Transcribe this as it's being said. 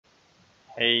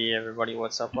Hey everybody,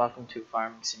 what's up? Welcome to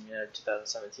Farming Simulator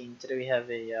 2017. Today we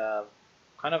have a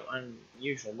kind of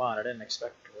unusual mod. I didn't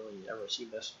expect to really ever see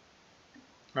this.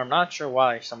 And I'm not sure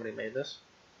why somebody made this,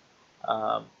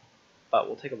 um, but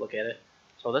we'll take a look at it.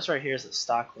 So this right here is the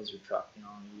stock lizard truck. You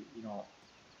don't.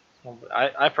 Well,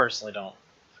 I personally don't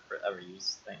ever use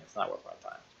this thing. It's not worth my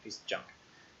time. It's a piece of junk.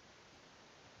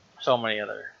 So many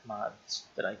other mods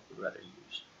that I would rather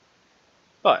use,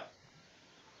 but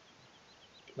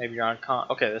maybe you're on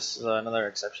okay, this is another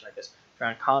exception, I guess. If you're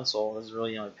on console, this is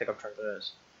really the only pickup truck there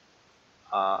is.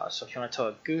 So if you want to tow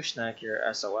a gooseneck, you're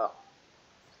SOL.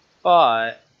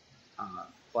 But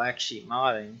Black Sheep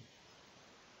Modding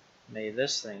made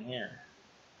this thing here.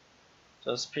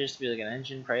 So this appears to be like an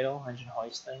engine cradle, engine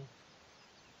hoist thing,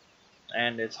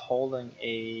 and it's holding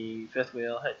a fifth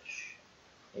wheel hitch,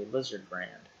 a Lizard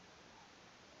brand.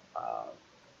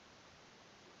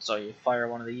 So you fire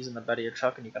one of these in the bed of your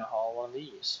truck, and you can haul one of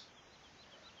these.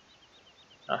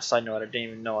 Side note: I didn't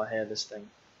even know I had this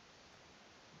thing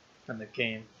in the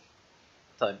game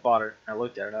until I bought it. I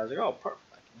looked at it, and I was like, "Oh, perfect!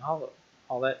 I can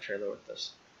haul that trailer with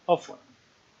this." Hopefully.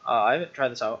 I haven't tried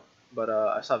this out, but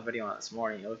I saw a video on it this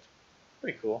morning. It looked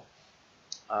pretty cool.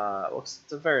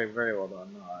 It's a very, very well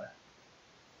done mod.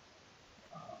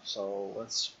 So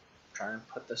let's try and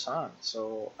put this on.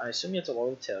 So I assume you have to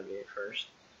load the tailgate first,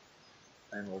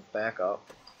 and we'll back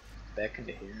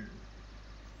into here, and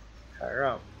try her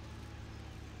out.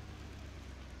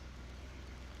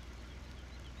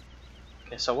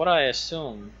 Okay, so what I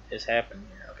assume is happening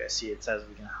here. Okay, see, it says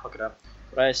we can hook it up.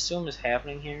 What I assume is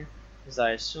happening here is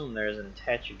I assume there's an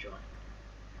attacher joint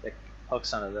that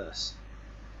hooks onto this,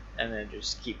 and then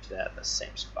just keeps that at the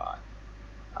same spot.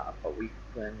 But we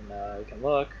can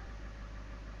look,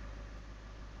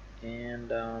 and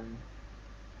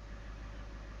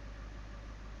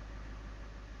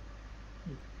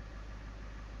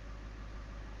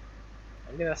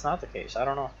maybe that's not the case. I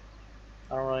don't know.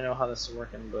 I don't really know how this is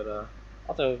working, but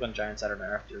I'll throw it on Giant Saturn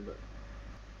after, but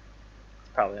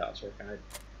it's probably how it's working.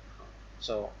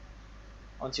 So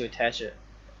once you attach it,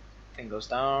 the thing goes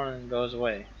down and goes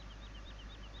away.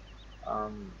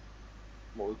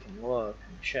 What we can look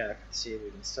and check and see if we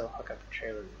can still hook up the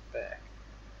trailer to the back.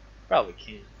 Probably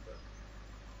can, but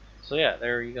so yeah,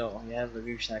 there you go. You have the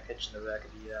gooseneck hitch in the back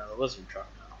of the Lizard truck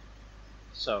now.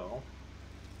 So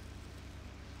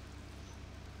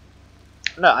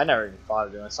no, I never even thought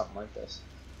of doing something like this,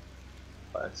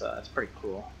 but it's pretty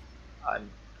cool. I'm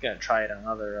gonna try it on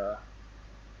other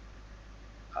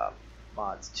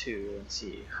mods too and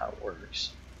see how it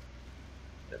works.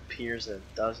 It appears that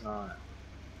it does not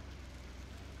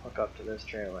hook up to this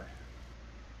trailer.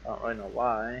 I don't really know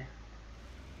why,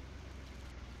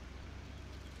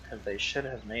 because they should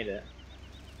have made it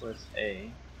with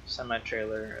a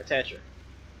semi-trailer attacher.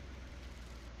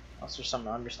 Unless there's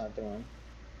something I'm just not doing.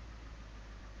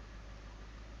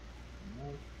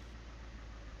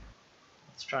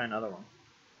 Let's try another one.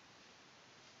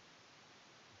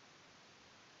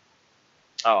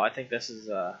 Oh, I think this is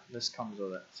this comes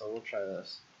with it, so we'll try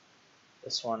this.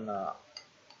 This one I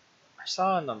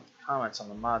saw in the comments on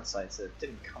the mod sites that it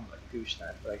didn't come with a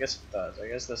gooseneck, but I guess it does. I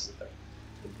guess this is the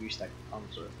gooseneck it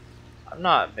comes with. I'm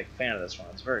not a big fan of this one.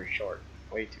 It's very short,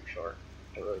 way too short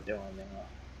to really do anything with.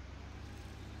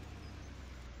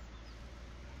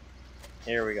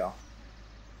 Here we go.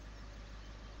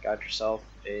 Got yourself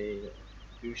a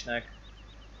gooseneck.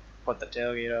 Put the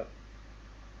tailgate up.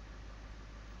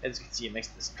 As you can see, it makes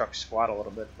this truck squat a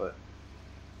little bit, but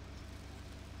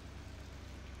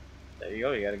there you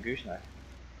go, you got a gooseneck.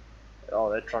 Oh,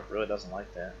 that truck really doesn't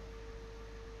like that.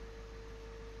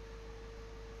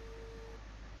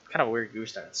 Kind of a weird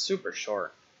gooseneck. It's super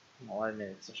short. I don't know why I made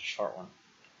it such a short one.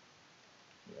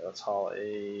 Yeah, let's haul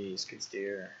a skid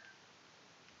steer.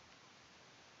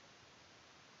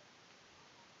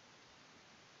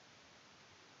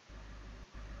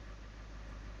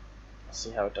 Let's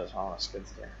see how it does hauling a skid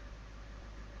steer.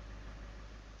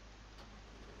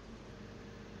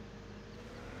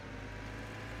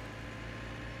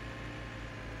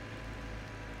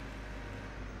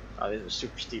 Oh, these are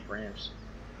super steep ramps.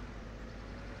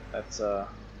 That's not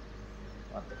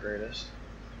the greatest.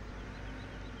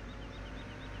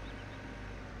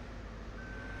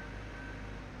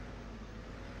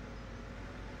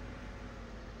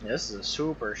 Yeah, this is a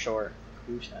super short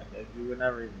gooseneck. You would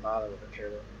never even bother with a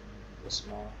trailer this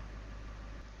small.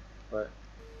 But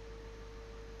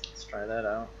let's try that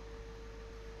out.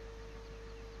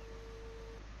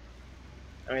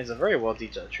 I mean, it's a very well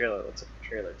detailed trailer. It looks like a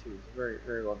trailer too. It's a very,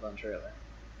 very well done trailer.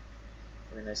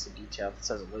 Very nicely detailed. It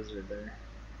says a Lizard there.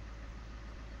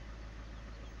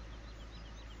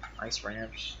 Nice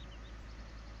ramps.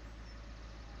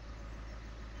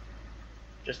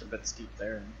 just a bit steep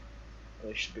there, and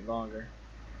really should be longer.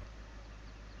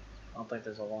 I don't think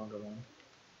there's a longer one.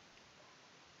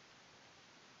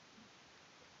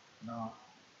 No.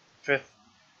 5th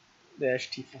dash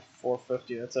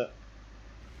T450, that's it.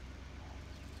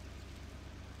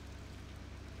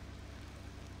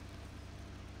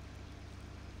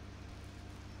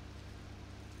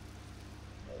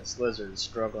 Yeah, this lizard is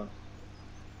struggling.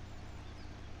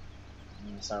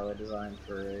 And it's not really designed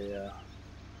for a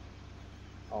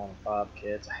bobcat.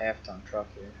 It's a half-ton truck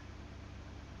here.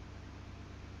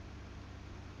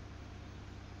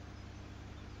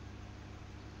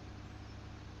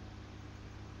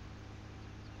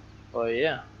 But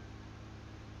yeah,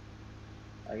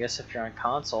 I guess if you're on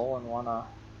console and wanna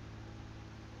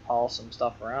haul some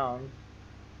stuff around,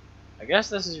 I guess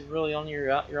this is really only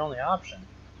your only option.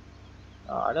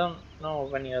 I don't know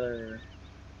of any other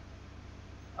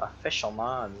official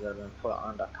mods that have been put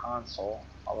onto console,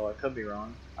 although I could be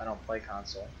wrong. I don't play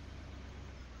console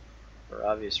for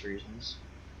obvious reasons.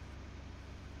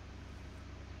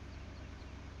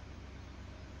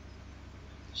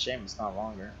 Shame it's not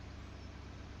longer,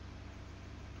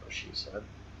 what she said.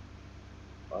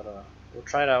 But we'll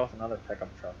try it out with another pickup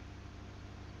truck.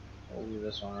 We'll leave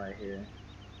this one right here,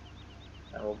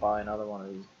 and we'll buy another one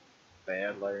of these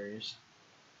bad Larrys.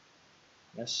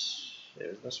 There's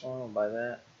this one. We'll buy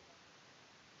that.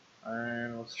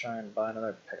 And let's try and buy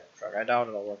another pickup truck. I doubt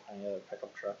it'll work on any other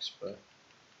pickup trucks, but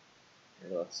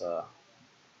here, let's I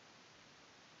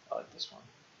like this one.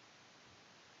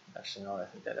 Actually, no, I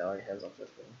think that already has a 5th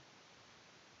one.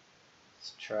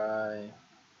 Let's try.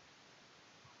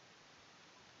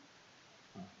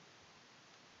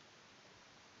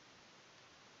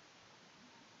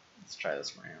 Let's try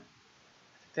this Ram. I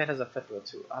think that has a 5th wheel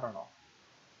too. I don't know.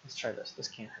 Let's try this. This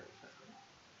can't have a 5th wheel.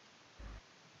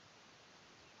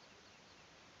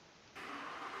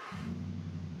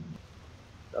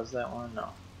 Does that one? No.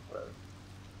 Whatever.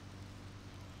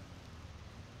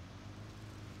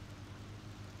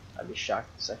 I'd be shocked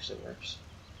if this actually works.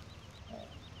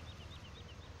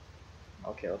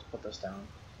 Okay, let's put this down.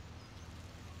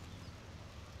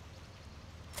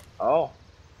 Oh.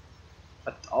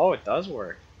 Oh, it does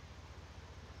work.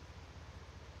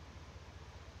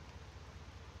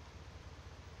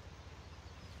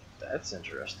 That's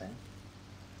interesting.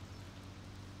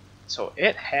 So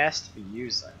it has to be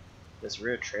using this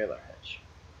rear trailer hitch.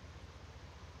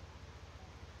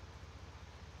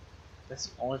 That's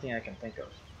the only thing I can think of.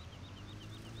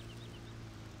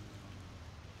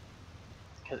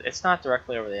 Because it's not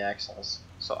directly over the axles.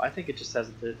 So I think it just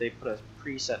has, they put a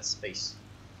preset space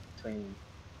between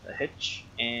the hitch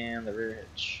and the rear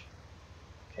hitch.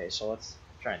 Okay, so let's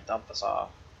try and dump this off.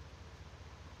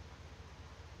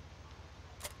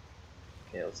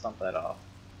 Okay, let's dump that off.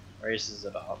 Raises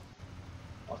it up.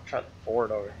 Let's try the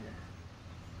Ford over here.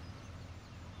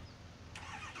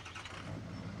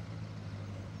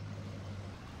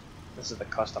 This is the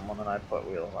custom one that I put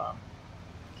wheels on.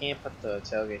 Can't put the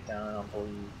tailgate down, I don't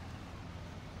believe.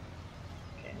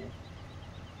 Can you?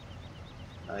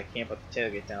 No, I can't put the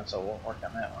tailgate down, so it won't work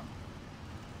on that one.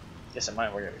 Guess it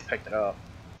might work if we picked it up.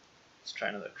 Let's try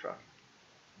another truck.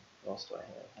 What else do I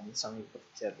have? I need somebody to put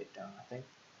the tailgate down, I think.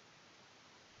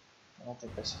 I don't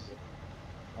think this is it.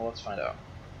 Well, let's find out.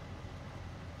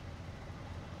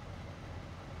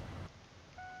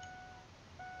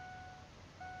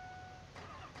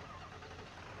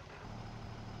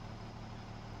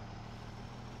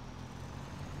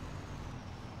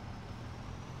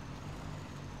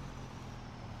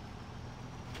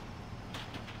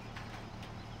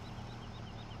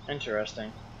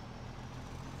 Interesting.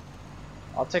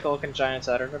 I'll take a look in Giants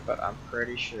Editor, but I'm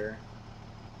pretty sure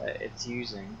that it's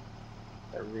using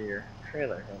the rear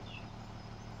trailer hitch,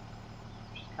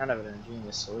 which is kind of an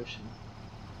ingenious solution.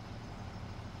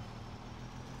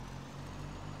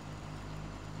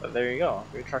 But there you go.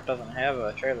 Your truck doesn't have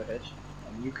a trailer hitch,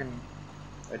 and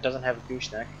it doesn't have a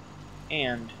gooseneck,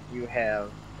 and you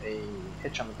have a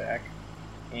hitch on the back,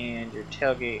 and your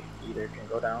tailgate either can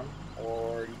go down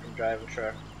or you can drive a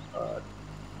truck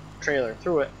trailer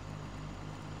through it.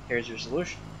 Here's your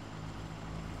solution.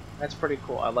 That's pretty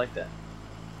cool. I like that.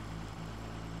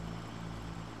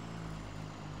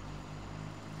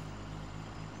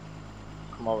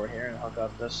 Come over here and hook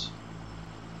up this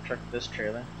truck to this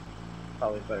trailer.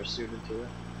 Probably better suited to it.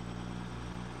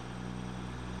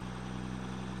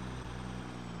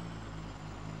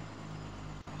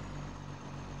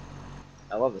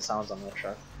 I love the sounds on the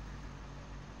truck.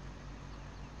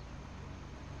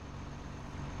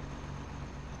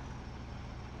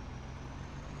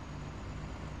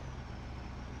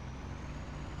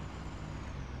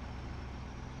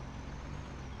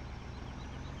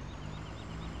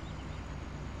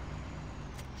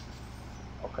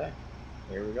 Okay,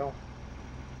 here we go.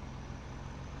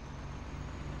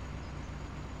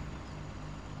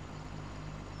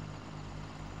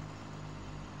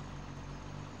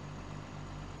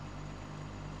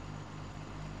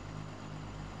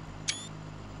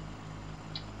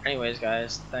 Anyways,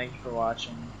 guys, thank you for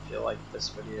watching. If you liked this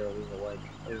video, leave a like,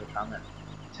 leave a comment.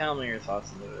 Tell me your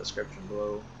thoughts in the description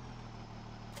below.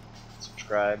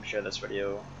 Subscribe, share this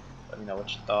video. Let me know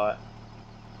what you thought.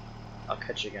 I'll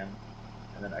catch you again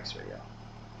in the next video.